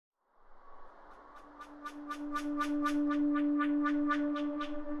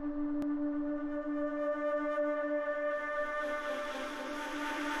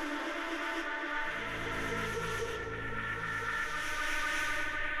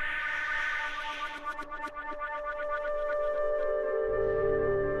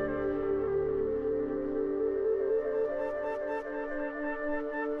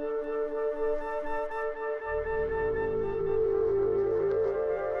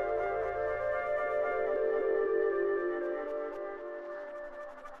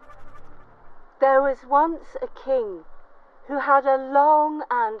There was once a king who had a long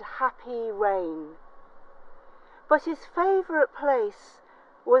and happy reign. But his favourite place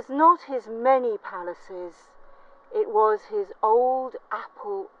was not his many palaces, it was his old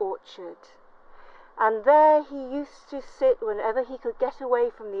apple orchard. And there he used to sit whenever he could get away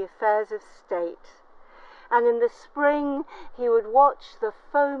from the affairs of state. And in the spring he would watch the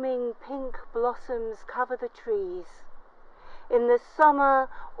foaming pink blossoms cover the trees. In the summer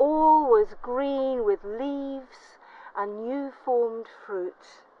all was green with leaves and new-formed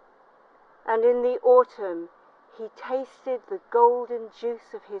fruit. And in the autumn he tasted the golden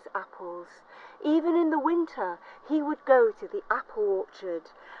juice of his apples. Even in the winter he would go to the apple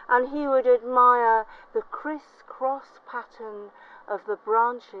orchard and he would admire the criss-cross pattern of the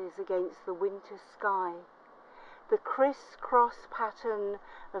branches against the winter sky, the criss-cross pattern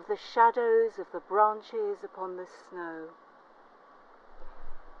of the shadows of the branches upon the snow.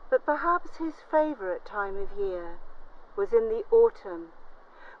 But perhaps his favourite time of year was in the autumn,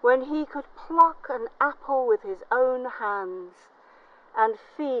 when he could pluck an apple with his own hands and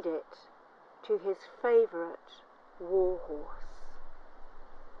feed it to his favourite warhorse.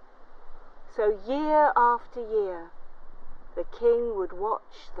 So year after year, the king would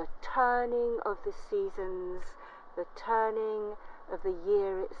watch the turning of the seasons, the turning of the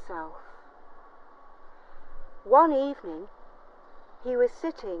year itself. One evening, he was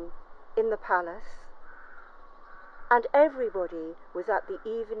sitting in the palace, and everybody was at the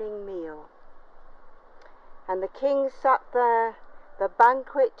evening meal. And the king sat there, the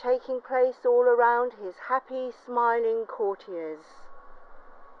banquet taking place all around his happy, smiling courtiers.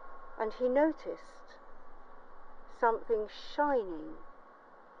 And he noticed something shining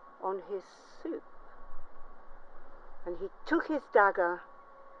on his soup. And he took his dagger,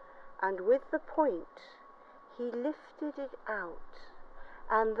 and with the point he lifted it out,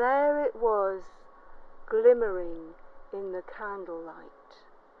 and there it was, glimmering in the candlelight.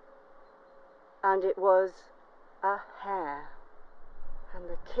 And it was a hare. And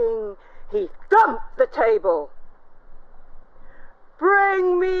the king, he thumped the table.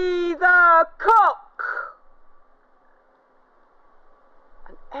 "Bring me the cook!"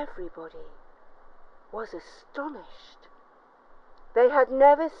 And everybody was astonished. They had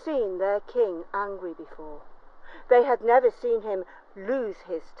never seen their king angry before. They had never seen him lose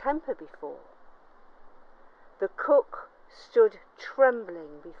his temper before. The cook stood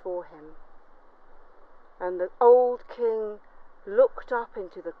trembling before him, and the old king looked up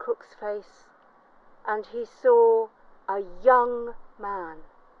into the cook's face, and he saw a young man,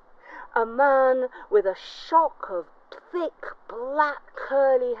 a man with a shock of thick black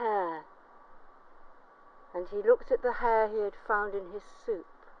curly hair. And he looked at the hair he had found in his soup,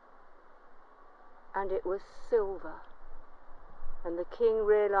 and it was silver. And the king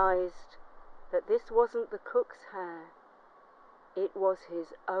realized that this wasn't the cook's hair, it was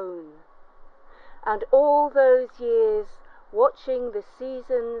his own. And all those years, watching the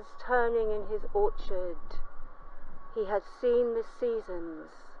seasons turning in his orchard, he had seen the seasons,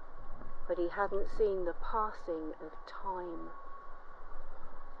 but he hadn't seen the passing of time.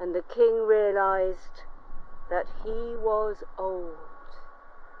 And the king realized that he was old.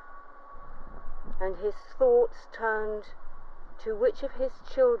 And his thoughts turned to which of his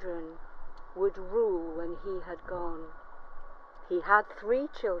children would rule when he had gone. He had 3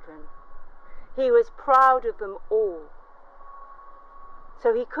 children. He was proud of them all.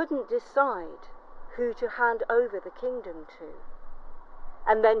 So he couldn't decide who to hand over the kingdom to.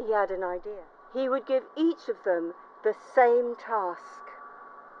 And then he had an idea. He would give each of them the same task.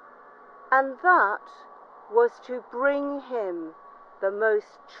 And that was to bring him the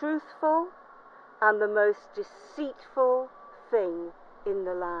most truthful and the most deceitful thing in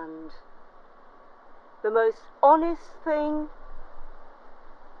the land. The most honest thing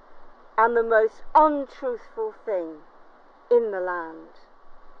and the most untruthful thing in the land.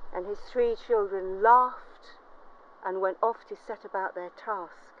 And his 3 children laughed and went off to set about their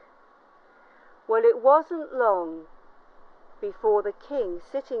task. Well, it wasn't long before the king,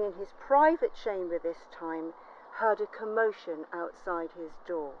 sitting in his private chamber this time, heard a commotion outside his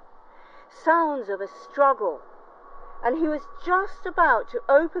door. sounds of a struggle, and he was just about to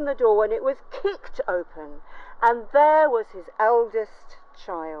open the door when it was kicked open, and there was his eldest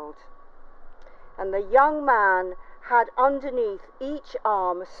child. And the young man had underneath each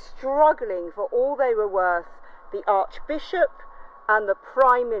arm, struggling for all they were worth, the archbishop and the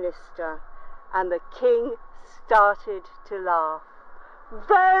prime minister, and the king started to laugh.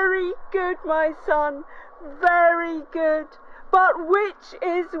 "Very good, my son, very good, but which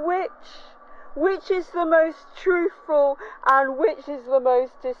is which? Which is the most truthful and which is the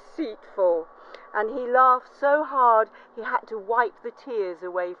most deceitful?" And he laughed so hard he had to wipe the tears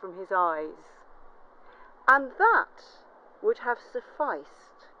away from his eyes. And that would have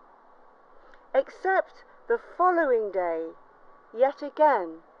sufficed, except the following day, yet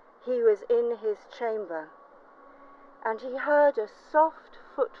again he was in his chamber, and he heard a soft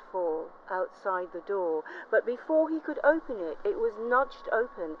footfall outside the door, but before he could open it, it was nudged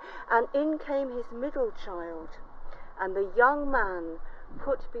open, and in came his middle child, and the young man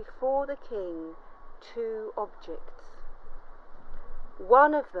put before the king two objects.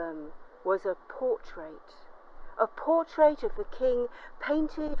 One of them was a portrait of the king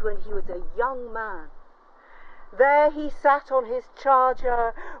painted when he was a young man. There he sat on his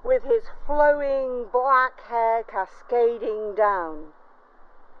charger with his flowing black hair cascading down.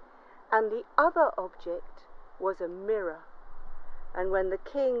 And the other object was a mirror, and when the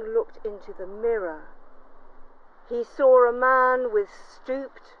king looked into the mirror, he saw a man with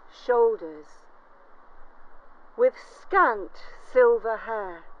stooped shoulders, with scant silver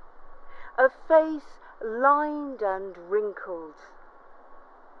hair, a face lined and wrinkled.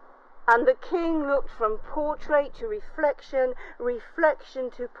 And the king looked from portrait to reflection, reflection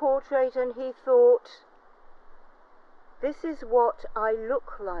to portrait, and he thought, "This is what I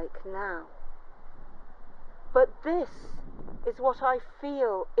look like now. But this is what I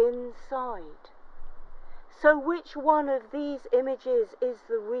feel inside. So which one of these images is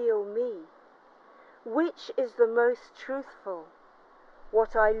the real me? Which is the most truthful?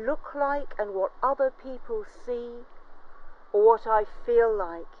 What I look like and what other people see, or what I feel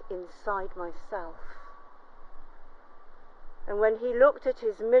like inside myself?" And when he looked at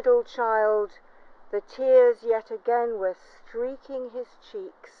his middle child, the tears yet again were streaking his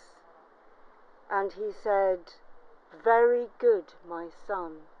cheeks, and he said, "Very good, my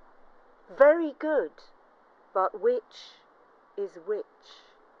son, very good, but which is which?"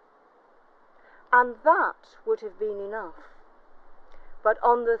 And that would have been enough. But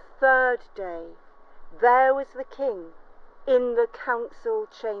on the third day, there was the king in the council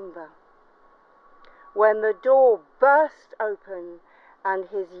chamber, when the door burst open and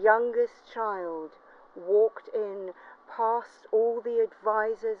his youngest child walked in past all the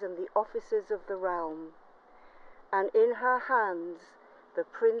advisers and the officers of the realm, and in her hands the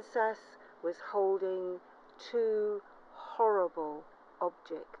princess was holding two horrible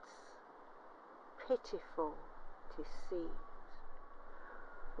objects, pitiful to see.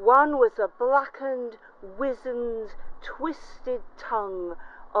 One was a blackened, wizened, twisted tongue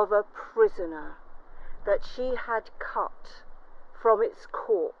of a prisoner that she had cut from its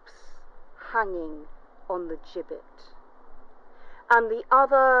corpse hanging on the gibbet. And the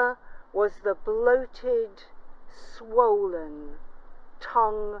other was the bloated, swollen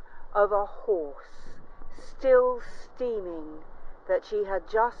tongue of a horse, still steaming, that she had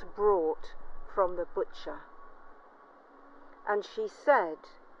just brought from the butcher. And she said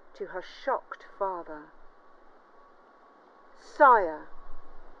to her shocked father, "Sire,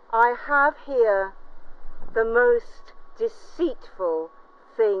 I have here the most deceitful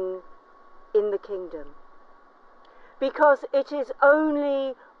thing in the kingdom, because it is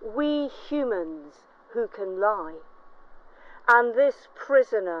only we humans who can lie, and this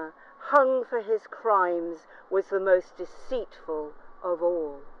prisoner hung for his crimes was the most deceitful of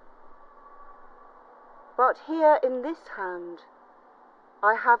all. But here in this hand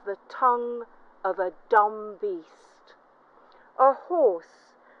I have the tongue of a dumb beast, a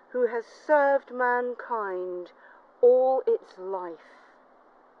horse who has served mankind all its life.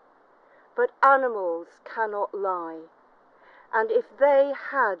 But animals cannot lie, and if they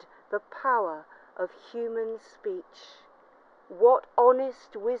had the power of human speech, what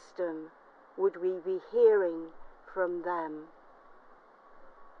honest wisdom would we be hearing from them?"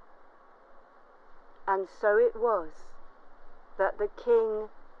 And so it was that the king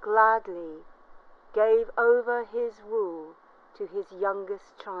gladly gave over his rule to his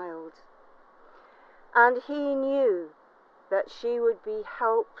youngest child, and he knew that she would be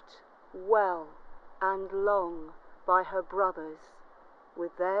helped well and long by her brothers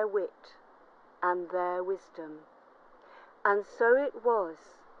with their wit and their wisdom. And so it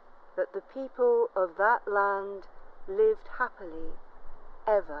was that the people of that land lived happily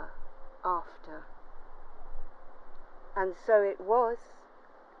ever after. And so it was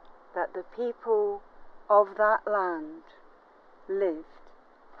that the people of that land lived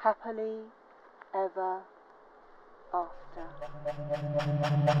happily ever after.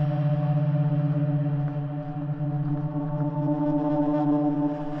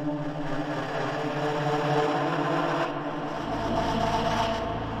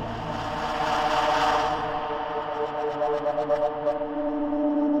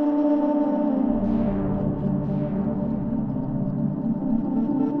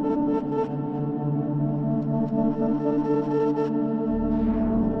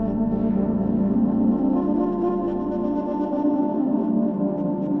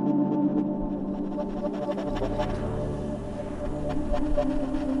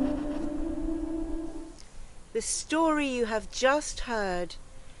 The story you have just heard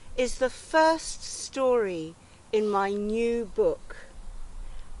is the first story in my new book,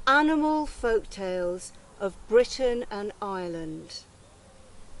 Animal Folktales of Britain and Ireland.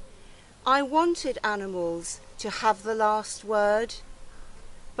 I wanted animals to have the last word,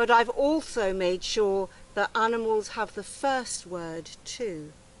 but I've also made sure that animals have the first word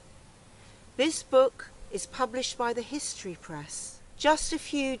too. This book is published by the History Press just a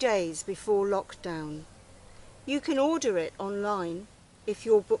few days before lockdown. You can order it online if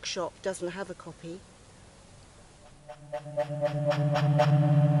your bookshop doesn't have a copy.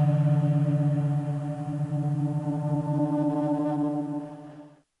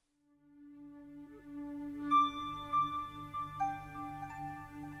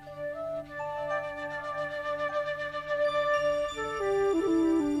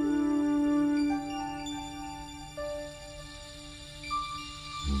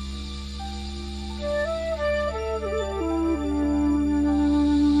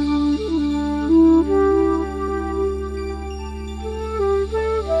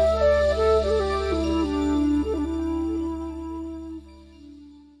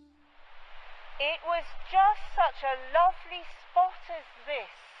 It was just such a lovely spot as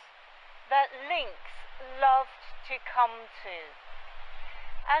this that Lynx loved to come to.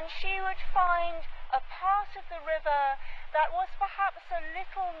 And she would find a part of the river that was perhaps a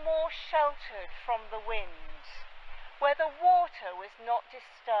little more sheltered from the wind, where the water was not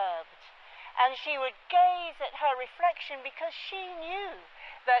disturbed. And she would gaze at her reflection because she knew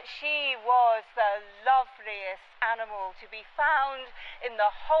that she was the loveliest animal to be found in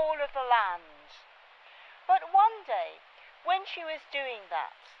the whole of the land. But one day, when she was doing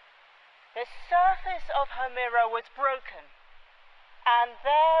that, the surface of her mirror was broken, and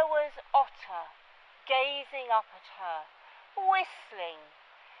there was Otter gazing up at her, whistling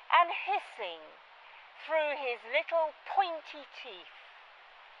and hissing through his little pointy teeth.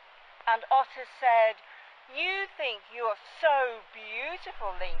 And Otter said, "You think you're so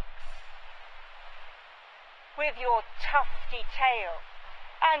beautiful, Lynx, with your tufty tail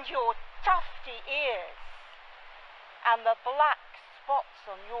and your tufty ears and the black spots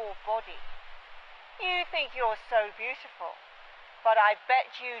on your body. You think you're so beautiful, but I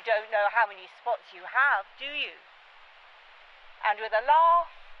bet you don't know how many spots you have, do you?" And with a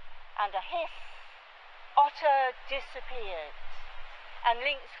laugh and a hiss, Otter disappeared. And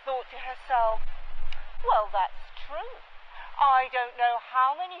Lynx thought to herself, "Well, that's true. I don't know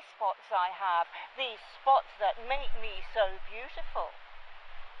how many spots I have, these spots that make me so beautiful."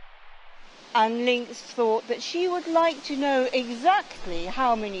 And Lynx thought that she would like to know exactly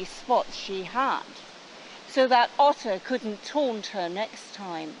how many spots she had, so that Otter couldn't taunt her next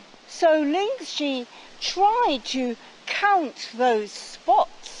time. So Lynx, she tried to count those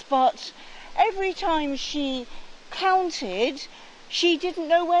spots, but every time she counted, she didn't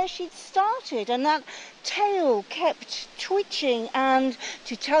know where she'd started, and that tail kept twitching, and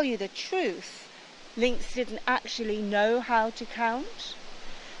to tell you the truth, Lynx didn't actually know how to count.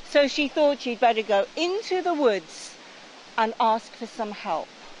 So she thought she'd better go into the woods and ask for some help.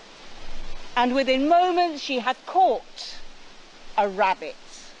 And within moments she had caught a rabbit.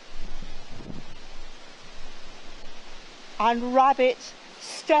 And Rabbit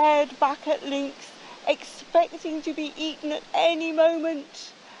stared back at Lynx, expecting to be eaten at any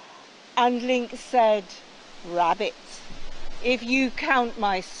moment. And Lynx said, "Rabbit, if you count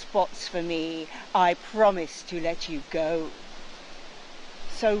my spots for me, I promise to let you go."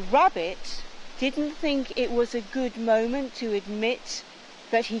 So Rabbit didn't think it was a good moment to admit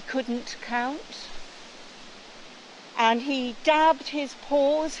that he couldn't count. And he dabbed his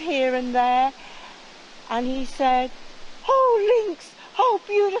paws here and there, and he said, "Oh, Lynx, oh,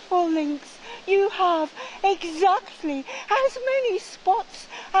 beautiful Lynx, you have exactly as many spots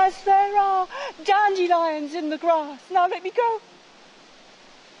as there are dandelions in the grass. Now let me go.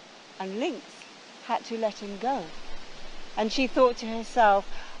 And Lynx had to let him go. And she thought to herself,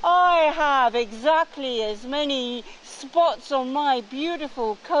 I have exactly as many spots on my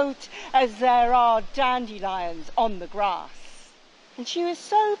beautiful coat as there are dandelions on the grass. And she was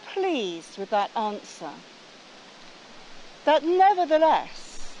so pleased with that answer that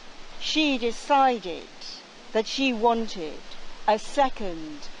nevertheless she decided that she wanted a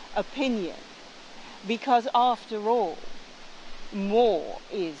second opinion, because after all, more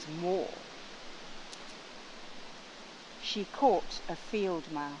is more. She caught a field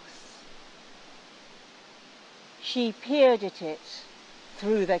mouse. She peered at it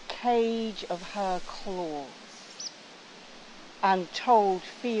through the cage of her claws and told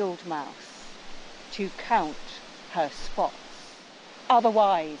Field Mouse to count her spots,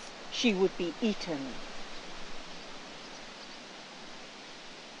 otherwise she would be eaten.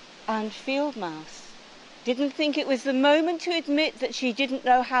 And Field Mouse didn't think it was the moment to admit that she didn't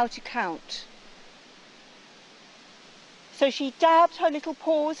know how to count. So she dabbed her little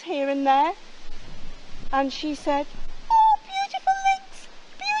paws here and there, and she said, "Oh, beautiful Lynx,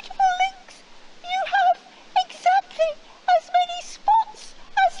 you have exactly as many spots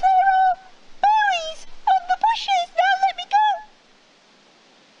as there are berries on the bushes. Now let me go."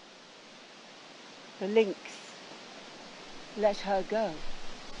 The Lynx let her go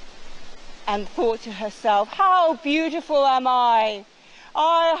and thought to herself, how beautiful am I!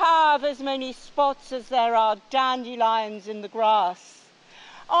 I have as many spots as there are dandelions in the grass.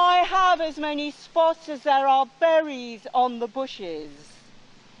 I have as many spots as there are berries on the bushes.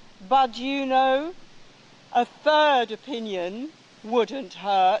 But you know, a third opinion wouldn't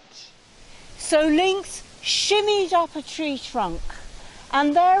hurt. So Lynx shimmied up a tree trunk,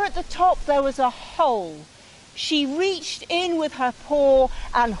 and there at the top there was a hole. She reached in with her paw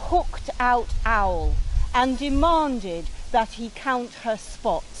and hooked out Owl and demanded that he count her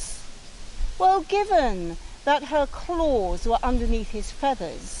spots. Well, given that her claws were underneath his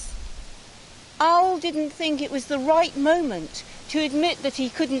feathers, Owl didn't think it was the right moment to admit that he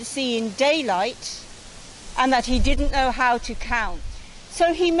couldn't see in daylight and that he didn't know how to count.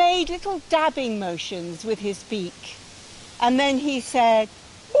 So he made little dabbing motions with his beak, and then he said,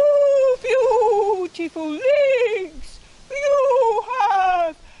 "Oh, beautiful Lynx, you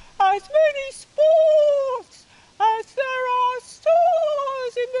have as many spots as there are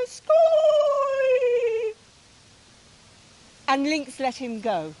stars in the sky." And Lynx let him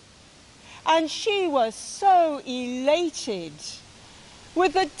go. And she was so elated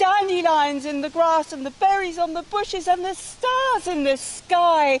with the dandelions in the grass and the berries on the bushes and the stars in the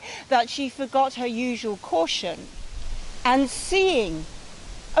sky that she forgot her usual caution. And seeing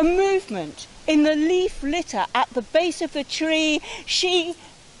a movement in the leaf litter at the base of the tree, she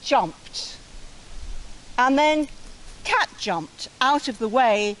jumped. And then cat jumped out of the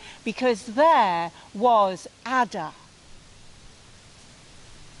way, because there was Ada.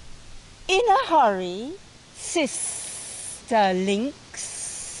 "In a hurry, Sister Lynx,"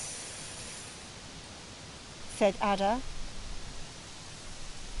 said Ada.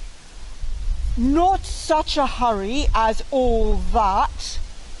 "Not such a hurry as all that,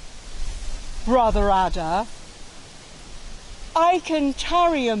 Brother Ada. I can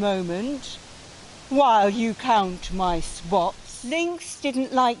tarry a moment while you count my spots." Lynx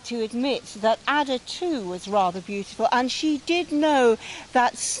didn't like to admit that Ada too was rather beautiful, and she did know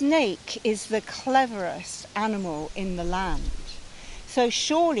that Snake is the cleverest animal in the land. So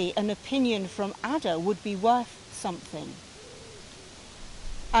surely an opinion from Ada would be worth something.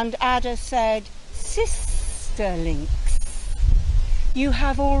 And Ada said, "Sister Lynx, you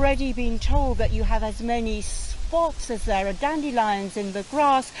have already been told that you have as many spots as there are dandelions in the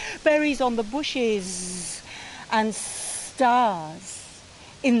grass, berries on the bushes, and stars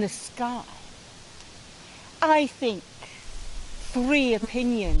in the sky. I think 3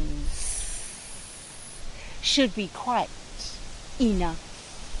 opinions should be quite enough."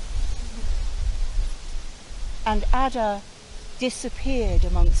 And Ada disappeared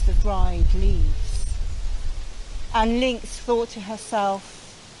amongst the dried leaves. And Lynx thought to herself,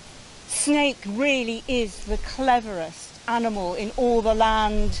 Snake really is the cleverest animal in all the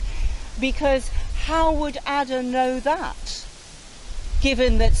land, because how would Ada know that,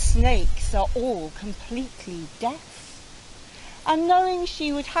 given that snakes are all completely deaf? And knowing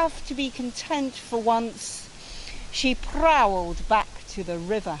she would have to be content for once, she prowled back to the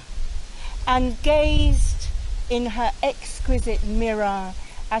river and gazed in her exquisite mirror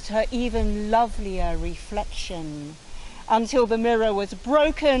at her even lovelier reflection, until the mirror was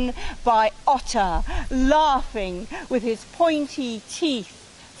broken by Otter, laughing with his pointy teeth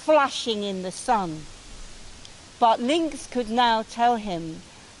flashing in the sun. But Lynx could now tell him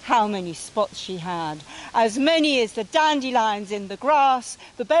how many spots she had, as many as the dandelions in the grass,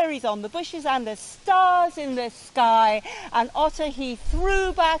 the berries on the bushes, and the stars in the sky. And Otter, he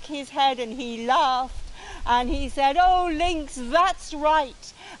threw back his head and he laughed, and he said, "Oh, Lynx, that's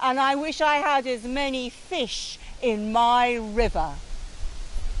right, and I wish I had as many fish in my river."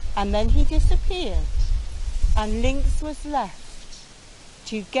 And then he disappeared, and Lynx was left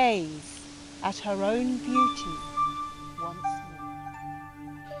to gaze at her own beauty once more.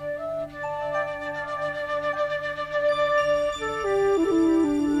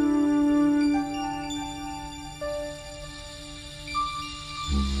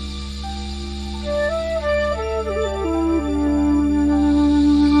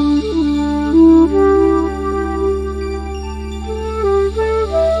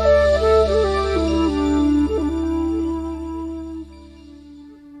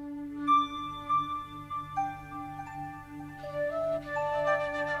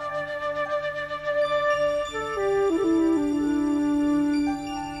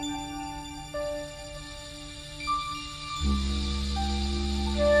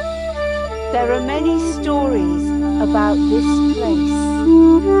 There are many stories about this place.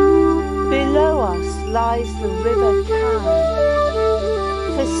 Below us lies the River Cam.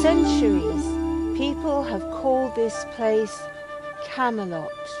 For centuries, people have called this place Camelot.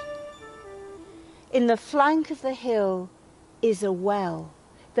 In the flank of the hill is a well.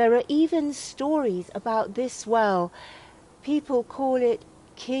 There are even stories about this well. People call it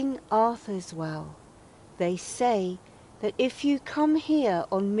King Arthur's Well. They say that if you come here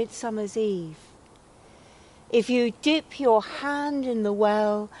on Midsummer's Eve, if you dip your hand in the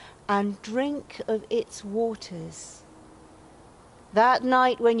well and drink of its waters, that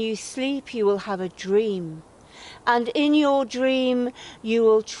night when you sleep you will have a dream, and in your dream you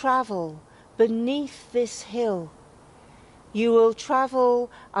will travel beneath this hill. You will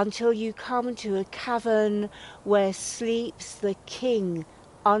travel until you come to a cavern where sleeps the king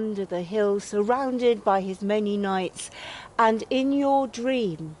under the hill, surrounded by his many knights, and in your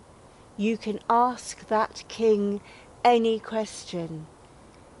dream you can ask that king any question,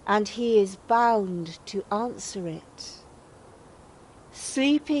 and he is bound to answer it.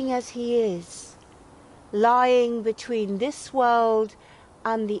 Sleeping as he is, lying between this world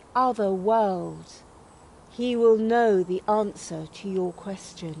and the other world, he will know the answer to your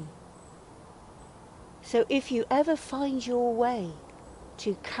question. So if you ever find your way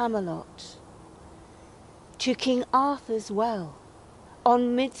to Camelot, to King Arthur's Well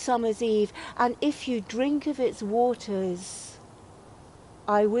on Midsummer's Eve, and if you drink of its waters,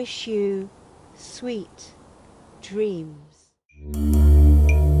 I wish you sweet dreams.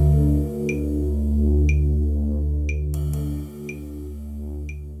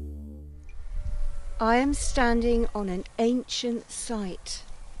 I am standing on an ancient site.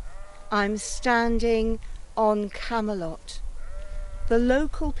 I'm standing on Camelot. The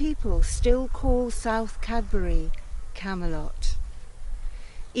local people still call South Cadbury Camelot.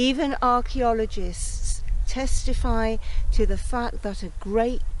 Even archaeologists testify to the fact that a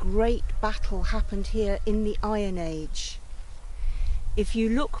great battle happened here in the Iron Age. If you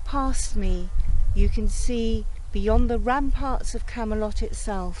look past me, you can see beyond the ramparts of Camelot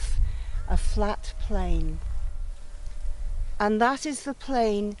itself a flat plain. And that is the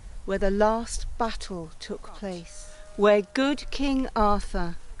plain where the last battle took place, where good King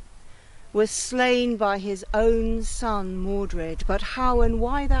Arthur was slain by his own son Mordred. But how and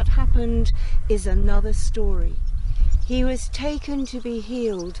why that happened is another story. He was taken to be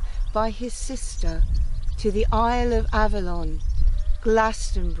healed by his sister to the Isle of Avalon,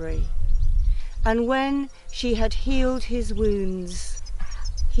 Glastonbury, and when she had healed his wounds,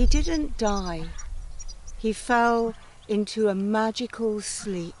 he didn't die. He fell into a magical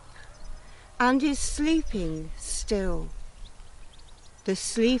sleep, and is sleeping still. The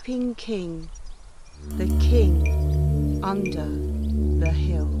sleeping king, the king under the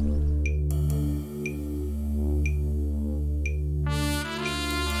hill.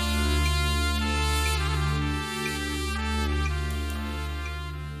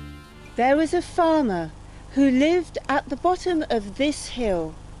 There was a farmer who lived at the bottom of this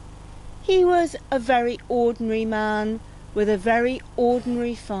hill. He was a very ordinary man with a very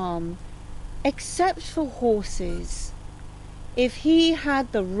ordinary farm, except for horses. If he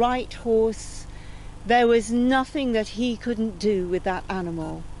had the right horse, there was nothing that he couldn't do with that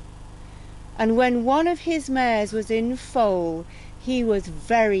animal. And when one of his mares was in foal, he was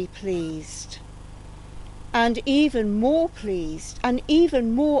very pleased. and even more pleased and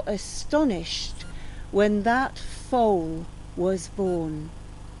even more astonished when that foal was born.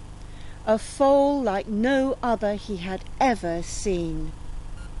 A foal like no other he had ever seen.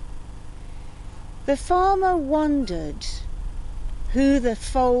 The farmer wondered who the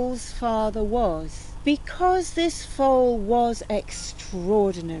foal's father was, because this foal was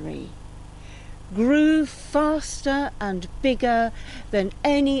extraordinary, grew faster and bigger than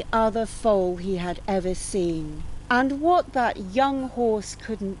any other foal he had ever seen. And what that young horse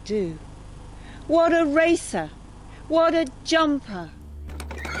couldn't do. What a racer! What a jumper!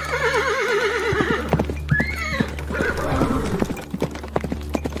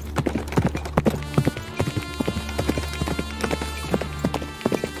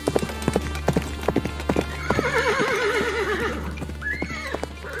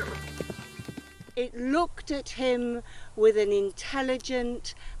 It looked at him with an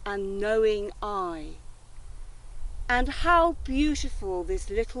intelligent and knowing eye. And how beautiful this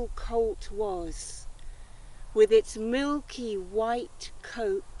little colt was, with its milky white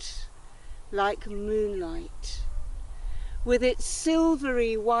coat like moonlight, with its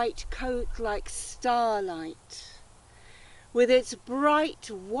silvery white coat like starlight, with its bright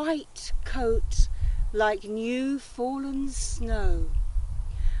white coat like new fallen snow.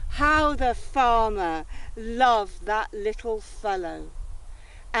 How the farmer loved that little fellow.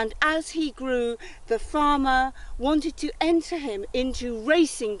 And as he grew, the farmer wanted to enter him into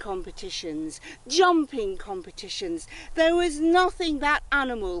racing competitions, jumping competitions. There was nothing that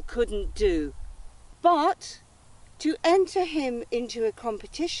animal couldn't do. But to enter him into a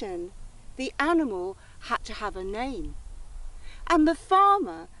competition, the animal had to have a name. And the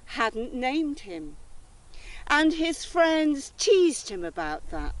farmer hadn't named him. And his friends teased him about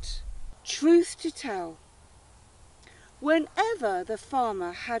that. Truth to tell, whenever the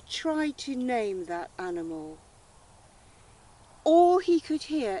farmer had tried to name that animal, all he could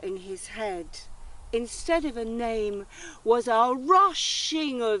hear in his head, instead of a name, was a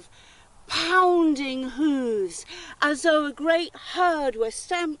rushing of pounding hooves, as though a great herd were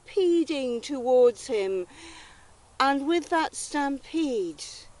stampeding towards him. And with that stampede,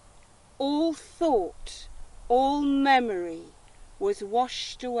 all thought, all memory was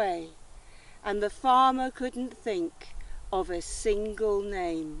washed away, and the farmer couldn't think of a single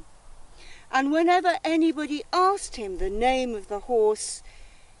name. And whenever anybody asked him the name of the horse,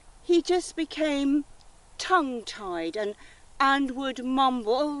 he just became tongue-tied and would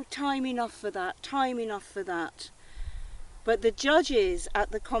mumble, "Oh, time enough for that, time enough for that." But the judges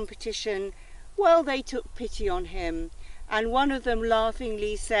at the competition, well, they took pity on him, and one of them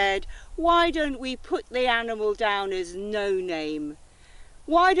laughingly said, "Why don't we put the animal down as no name?"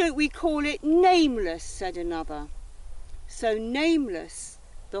 "Why don't we call it Nameless?" said another. So Nameless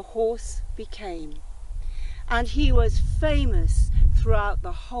the horse became, and he was famous throughout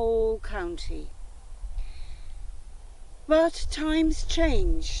the whole county. But times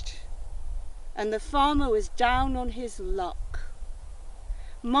changed, and the farmer was down on his luck.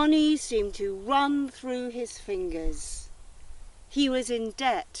 Money seemed to run through his fingers. He was in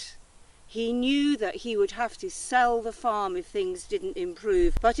debt. He knew that he would have to sell the farm if things didn't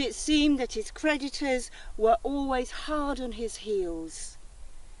improve, but it seemed that his creditors were always hard on his heels,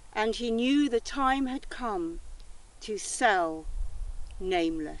 and he knew the time had come to sell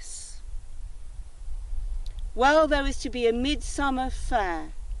Nameless. Well, there was to be a midsummer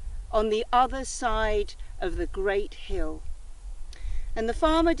fair on the other side of the great hill, and the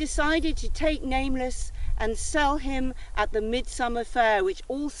farmer decided to take Nameless and sell him at the midsummer fair, which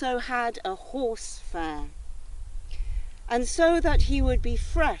also had a horse fair. And so that he would be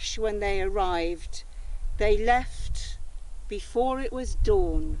fresh when they arrived, they left before it was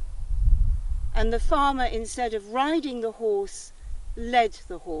dawn, and the farmer, instead of riding the horse, led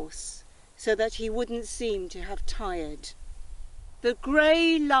the horse, so that he wouldn't seem to have tired. The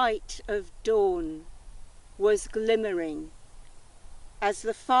grey light of dawn was glimmering as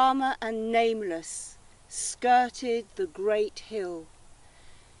the farmer and Nameless skirted the great hill.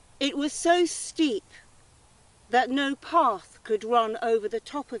 It was so steep that no path could run over the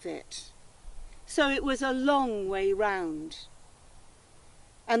top of it, so it was a long way round,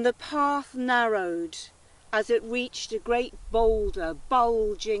 and the path narrowed as it reached a great boulder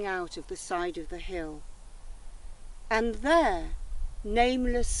bulging out of the side of the hill. And there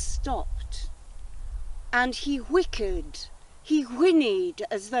Nameless stopped, and he whinnied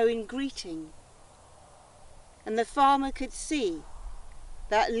as though in greeting. And the farmer could see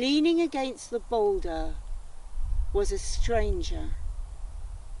that leaning against the boulder was a stranger,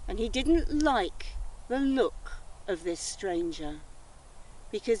 and he didn't like the look of this stranger.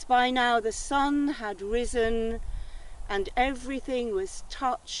 because by now the sun had risen and everything was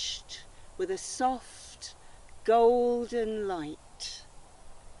touched with a soft golden light.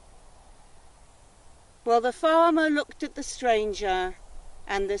 Well, the farmer looked at the stranger,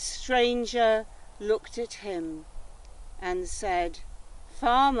 and the stranger looked at him and said,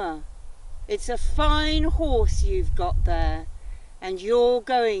 "Farmer, it's a fine horse you've got there, and you're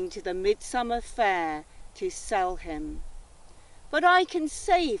going to the midsummer fair to sell him. But I can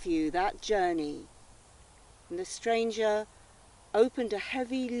save you that journey." And the stranger opened a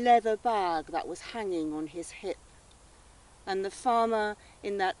heavy leather bag that was hanging on his hip. And the farmer,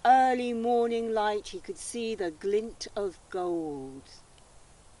 in that early morning light, he could see the glint of gold.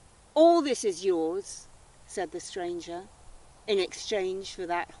 "All this is yours," said the stranger, "in exchange for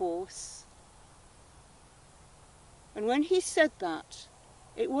that horse." And when he said that,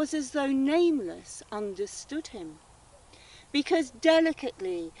 it was as though Nameless understood him, because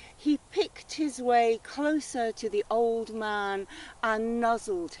delicately he picked his way closer to the old man and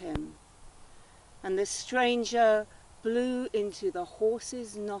nuzzled him. And the stranger blew into the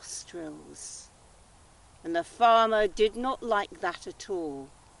horse's nostrils. And the farmer did not like that at all.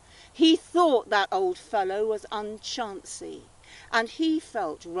 He thought that old fellow was unchancy, and he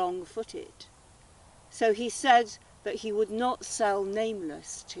felt wrong-footed. So he said that he would not sell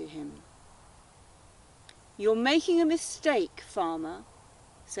Nameless to him. "You're making a mistake, farmer,"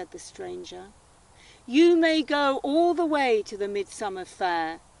 said the stranger. "You may go all the way to the midsummer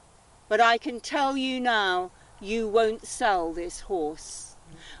fair, but I can tell you now, you won't sell this horse.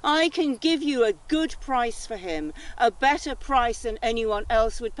 I can give you a good price for him, a better price than anyone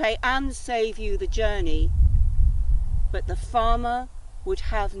else would pay, and save you the journey." But the farmer would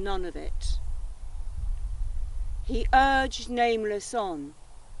have none of it. He urged Nameless on,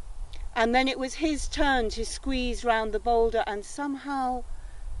 and then it was his turn to squeeze round the boulder, and somehow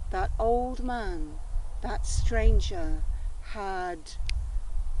that old man, that stranger, had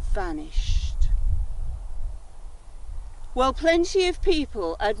vanished. Well, plenty of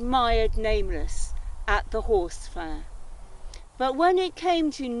people admired Nameless at the horse fair, but when it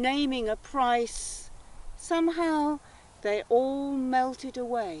came to naming a price, somehow they all melted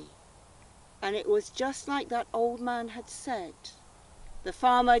away, and it was just like that old man had said. The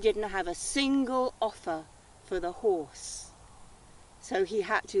farmer didn't have a single offer for the horse, so he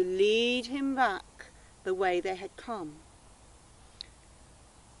had to lead him back the way they had come.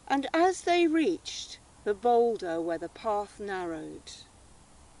 And as they reached the boulder where the path narrowed,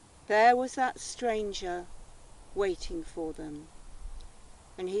 there was that stranger waiting for them.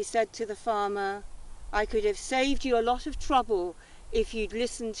 And he said to the farmer, "I could have saved you a lot of trouble if you'd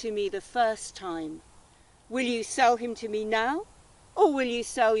listened to me the first time. Will you sell him to me now, or will you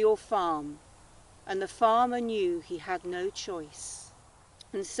sell your farm?" And the farmer knew he had no choice.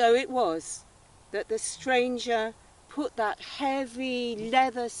 And so it was that the stranger put that heavy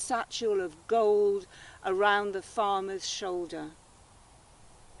leather satchel of gold around the farmer's shoulder.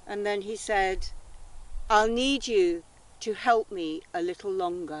 And then he said, "I'll need you to help me a little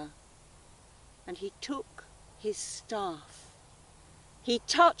longer." And he took his staff. He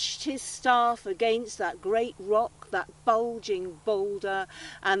touched his staff against that great rock, that bulging boulder,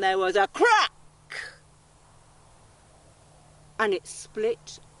 and there was a crack, and it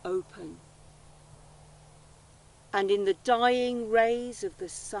split open. And in the dying rays of the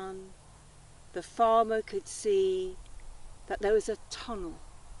sun, the farmer could see that there was a tunnel.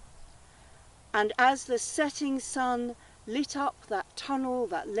 And as the setting sun lit up that tunnel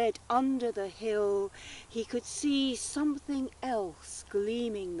that led under the hill, he could see something else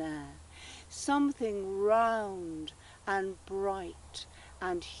gleaming there, something round and bright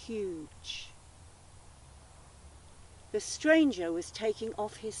and huge. The stranger was taking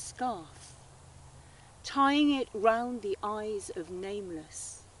off his scarf, tying it round the eyes of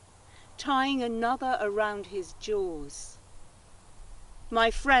Nameless, tying another around his jaws.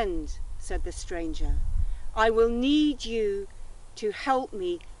 "My friend," said the stranger, "I will need you to help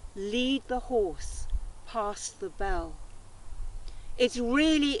me lead the horse past the bell. It's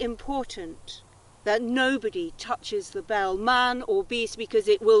really important that nobody touches the bell, man or beast, because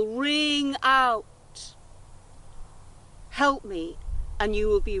it will ring out. Help me and you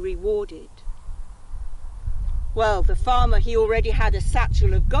will be rewarded." Well, the farmer, he already had a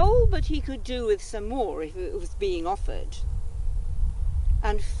satchel of gold, but he could do with some more if it was being offered.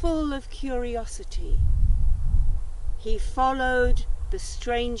 And full of curiosity, he followed the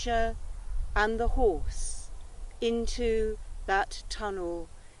stranger and the horse into that tunnel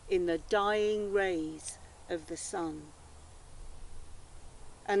in the dying rays of the sun.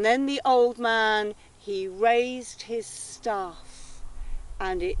 And then the old man, he raised his staff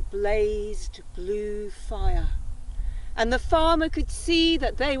and it blazed blue fire. And the farmer could see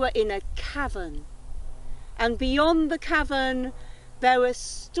that they were in a cavern. And beyond the cavern there were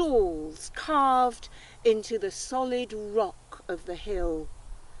stalls carved into the solid rock of the hill.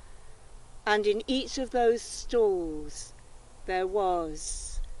 And in each of those stalls there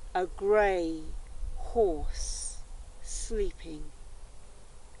was a grey horse sleeping.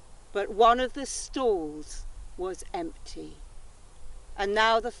 But one of the stalls was empty. And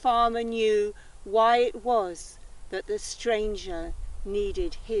now the farmer knew why it was that the stranger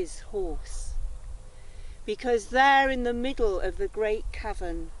needed his horse. Because there in the middle of the great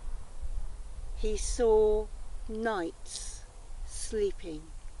cavern he saw knights sleeping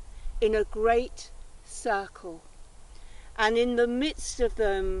in a great circle, and in the midst of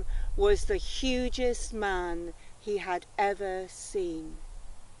them was the hugest man he had ever seen.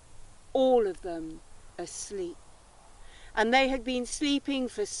 All of them asleep. And they had been sleeping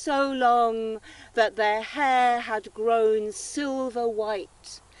for so long that their hair had grown silver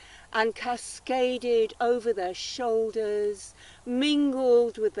white and cascaded over their shoulders,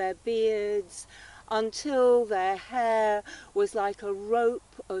 mingled with their beards, until their hair was like a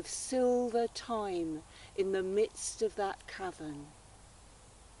rope of silver time in the midst of that cavern.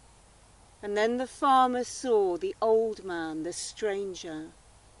 And then the farmer saw the old man, the stranger,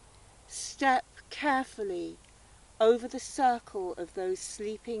 step carefully over the circle of those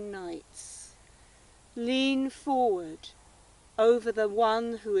sleeping knights, lean forward over the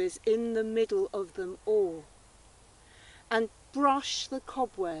one who is in the middle of them all, and brush the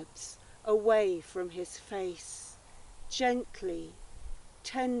cobwebs away from his face, gently,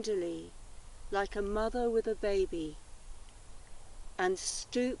 tenderly, like a mother with a baby, and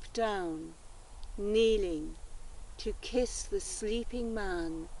stoop down, kneeling, to kiss the sleeping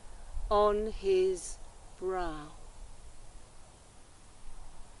man on his brow.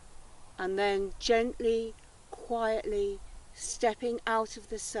 And then gently, quietly, stepping out of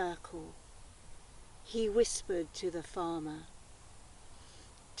the circle, he whispered to the farmer,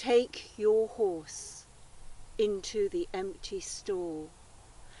 "Take your horse into the empty stall,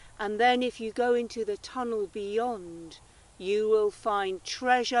 and then if you go into the tunnel beyond, you will find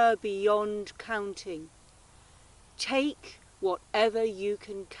treasure beyond counting. Take whatever you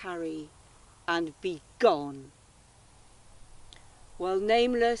can carry and be gone." Well,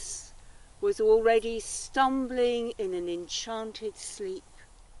 Nameless was already stumbling in an enchanted sleep.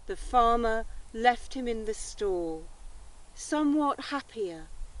 The farmer left him in the stall, somewhat happier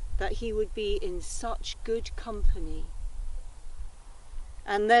that he would be in such good company.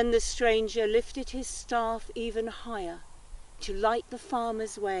 And then the stranger lifted his staff even higher to light the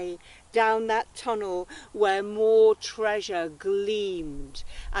farmer's way down that tunnel where more treasure gleamed,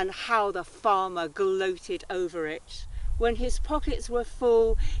 and how the farmer gloated over it. When his pockets were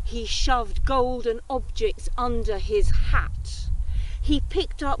full, he shoved golden objects under his hat. He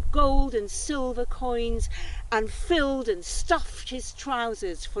picked up gold and silver coins and filled and stuffed his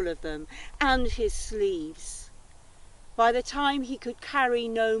trousers full of them, and his sleeves. By the time he could carry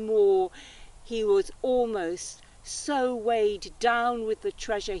no more, he was almost so weighed down with the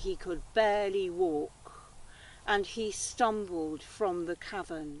treasure he could barely walk. And he stumbled from the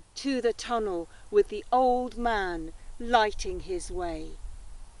cavern to the tunnel with the old man lighting his way.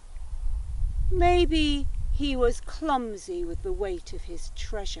 Maybe he was clumsy with the weight of his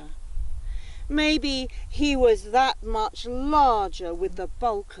treasure. Maybe he was that much larger with the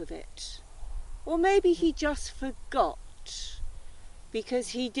bulk of it. Or maybe he just forgot, because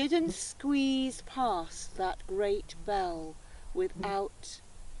he didn't squeeze past that great bell without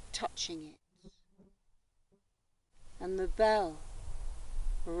touching it. And the bell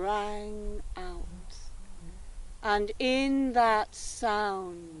rang out. And in that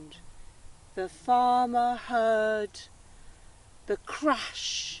sound, the farmer heard the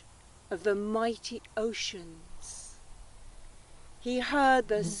crash of the mighty oceans. He heard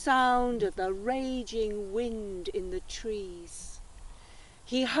the sound of the raging wind in the trees.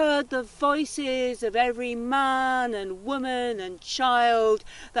 He heard the voices of every man and woman and child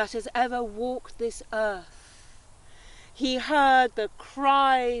that has ever walked this earth. He heard the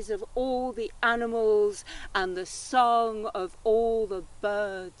cries of all the animals and the song of all the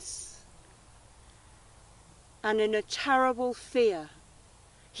birds. And in a terrible fear,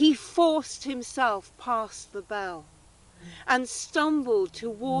 he forced himself past the bell and stumbled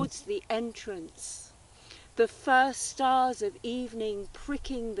towards the entrance, the first stars of evening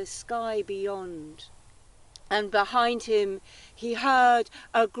pricking the sky beyond. And behind him he heard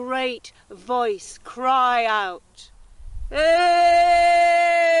a great voice cry out, "Is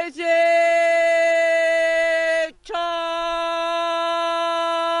it time?"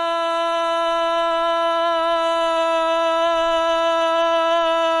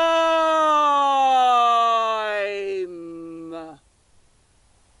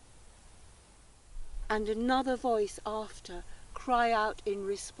 and another voice after cry out in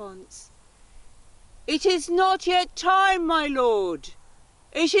response, "It is not yet time, my lord!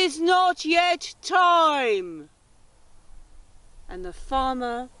 It is not yet time!" And the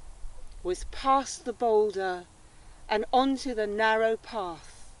farmer was past the boulder and onto the narrow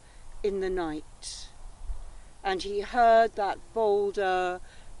path in the night. And he heard that boulder,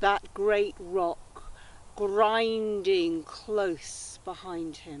 that great rock, grinding close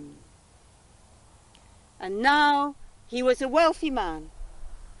behind him. And now he was a wealthy man.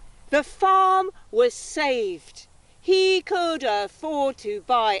 The farm was saved. He could afford to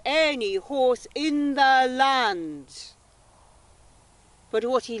buy any horse in the land. But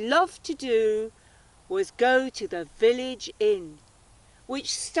what he loved to do was go to the village inn,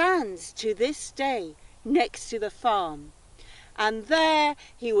 which stands to this day next to the farm, and there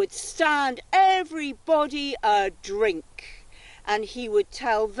he would stand everybody a drink, and he would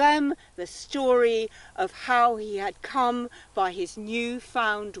tell them the story of how he had come by his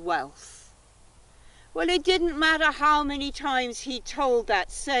new-found wealth. Well, it didn't matter how many times he told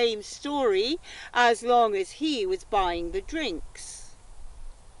that same story, as long as he was buying the drinks.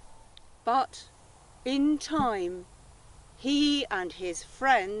 But in time, he and his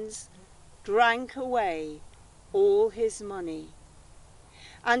friends drank away all his money,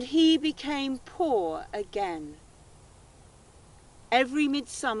 and he became poor again. Every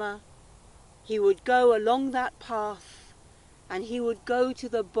midsummer he would go along that path, and he would go to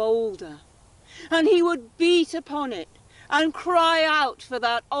the boulder, and he would beat upon it and cry out for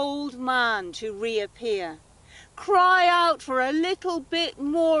that old man to reappear. Cry out for a little bit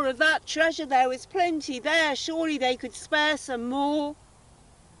more of that treasure. There was plenty there, surely they could spare some more.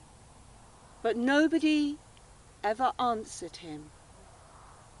 But nobody ever answered him.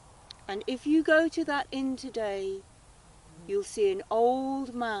 And if you go to that inn today, you'll see an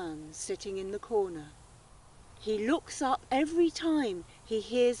old man sitting in the corner. He looks up every time he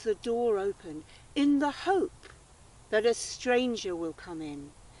hears the door open in the hope that a stranger will come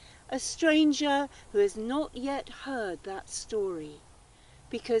in, a stranger who has not yet heard that story,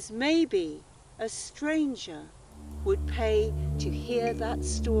 because maybe a stranger would pay to hear that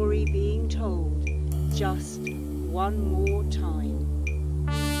story being told just one more time.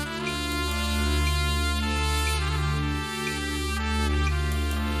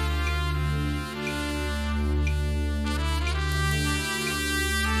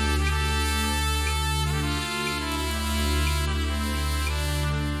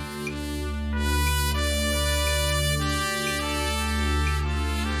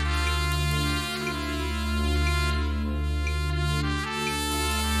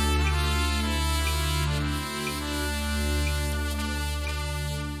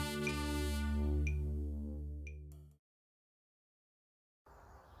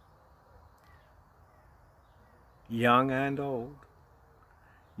 Young and old,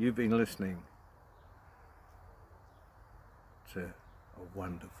 you've been listening to a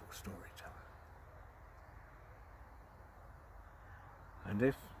wonderful storyteller. And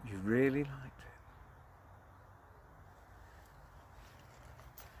if you really liked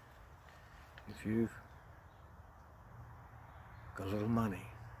it, if you've got a little money,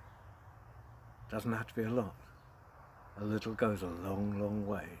 doesn't have to be a lot, a little goes a long, long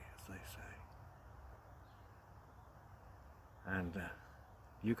way, as they say. And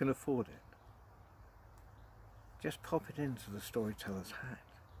you can afford it. Just pop it into the storyteller's hat,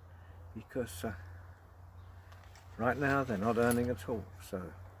 because right now they're not earning at all,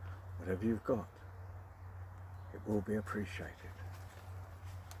 so whatever you've got, it will be appreciated.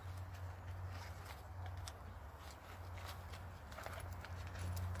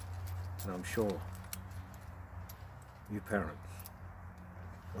 And I'm sure you parents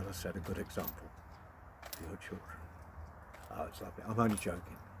will have set a good example for your children. Oh, it's lovely. I'm only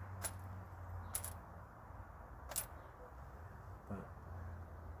joking. But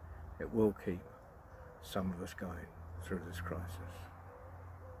it will keep some of us going through this crisis.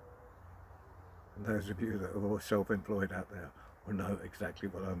 And those of you that are self-employed out there will know exactly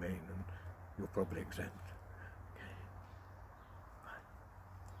what I mean, and you're probably exempt.